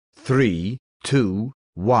3, 2,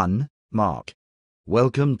 1, mark.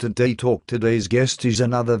 Welcome to Day Talk. Today's guest is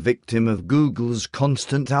another victim of Google's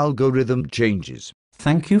constant algorithm changes.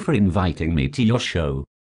 Thank you for inviting me to your show.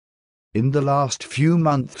 In the last few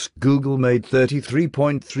months, Google made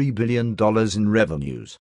 $33.3 billion in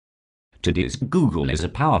revenues. Today's Google is a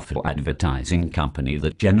powerful advertising company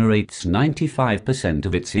that generates 95%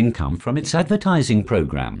 of its income from its advertising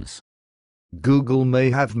programs. Google may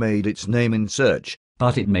have made its name in search,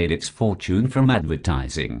 but it made its fortune from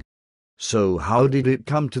advertising. So how did it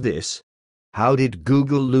come to this? How did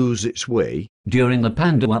Google lose its way? During the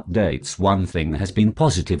Panda updates, one thing has been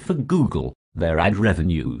positive for Google: their ad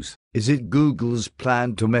revenues. Is it Google's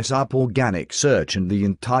plan to mess up organic search and the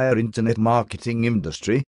entire internet marketing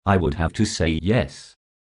industry? I would have to say yes.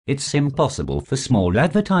 It's impossible for small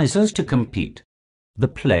advertisers to compete. The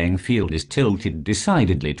playing field is tilted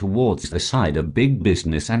decidedly towards the side of big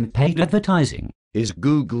business and paid advertising. Is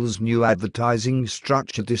Google's new advertising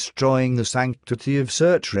structure destroying the sanctity of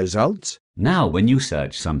search results? Now when you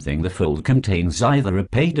search something, the field contains either a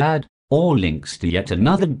paid ad or links to yet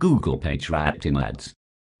another Google page wrapped in ads.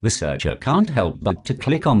 The searcher can't help but to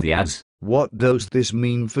click on the ads. What does this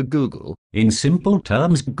mean for Google? In simple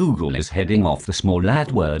terms, Google is heading off the small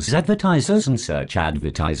AdWords advertisers and search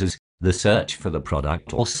advertisers. The search for the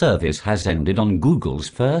product or service has ended on Google's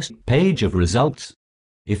first page of results.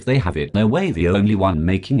 If they have it their way, the only one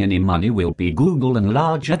making any money will be Google and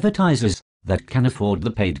large advertisers that can afford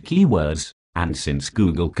the paid keywords. And since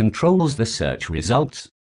Google controls the search results,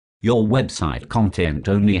 your website content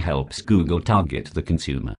only helps Google target the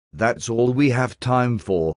consumer. That's all we have time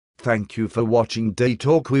for. Thank you for watching Day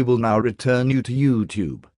Talk. We will now return you to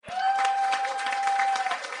YouTube.